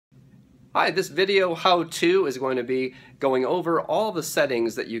Hi, this video how-to is going to be going over all the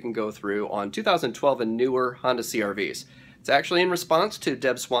settings that you can go through on 2012 and newer Honda CR-Vs. It's actually in response to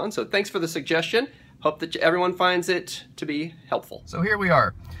Deb Swan, so thanks for the suggestion. Hope that everyone finds it to be helpful. So here we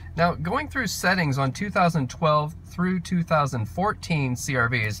are. Now, going through settings on 2012 through 2014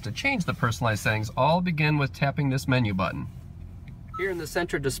 CR-Vs to change the personalized settings, all begin with tapping this menu button. Here in the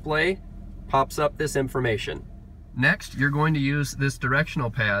center display pops up this information. Next, you're going to use this directional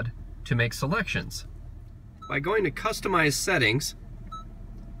pad to make selections. By going to customize settings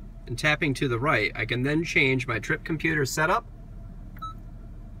and tapping to the right, I can then change my trip computer setup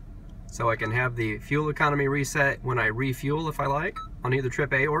so I can have the fuel economy reset when I refuel if I like on either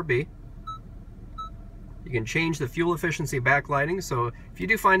trip A or B. You can change the fuel efficiency backlighting, so if you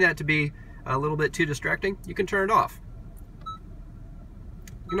do find that to be a little bit too distracting, you can turn it off.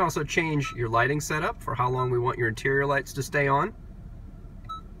 You can also change your lighting setup for how long we want your interior lights to stay on,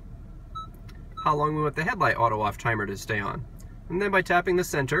 how long we want the headlight auto off timer to stay on. And then by tapping the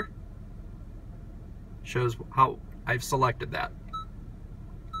center, shows how I've selected that.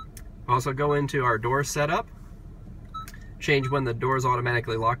 Also go into our door setup, change when the doors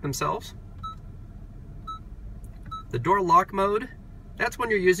automatically lock themselves. The door lock mode, that's when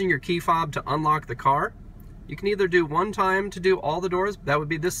you're using your key fob to unlock the car. You can either do one time to do all the doors, that would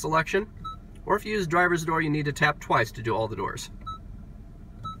be this selection, or if you use driver's door, you need to tap twice to do all the doors.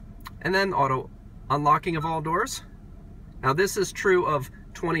 And then auto unlocking of all doors. Now this is true of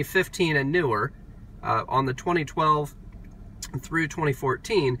 2015 and newer. On the 2012 through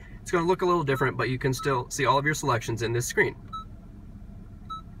 2014, it's going to look a little different, but you can still see all of your selections in this screen.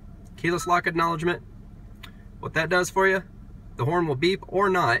 Keyless lock acknowledgement. What that does for you, the horn will beep or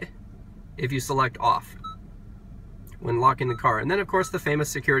not if you select off when locking the car. And then of course the famous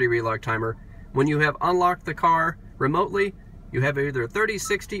security relock timer. When you have unlocked the car remotely, you have either 30,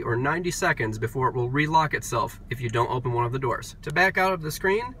 60, or 90 seconds before it will relock itself if you don't open one of the doors. To back out of the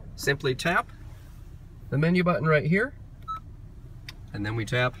screen, simply tap the menu button right here, and then we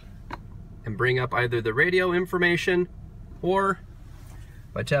tap and bring up either the radio information, or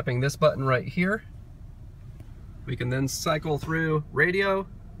by tapping this button right here, we can then cycle through radio,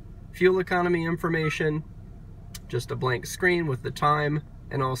 fuel economy information, just a blank screen with the time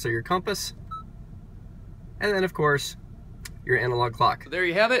and also your compass, and then of course your analog clock. There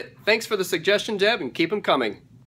you have it. Thanks for the suggestion, Deb, and keep them coming.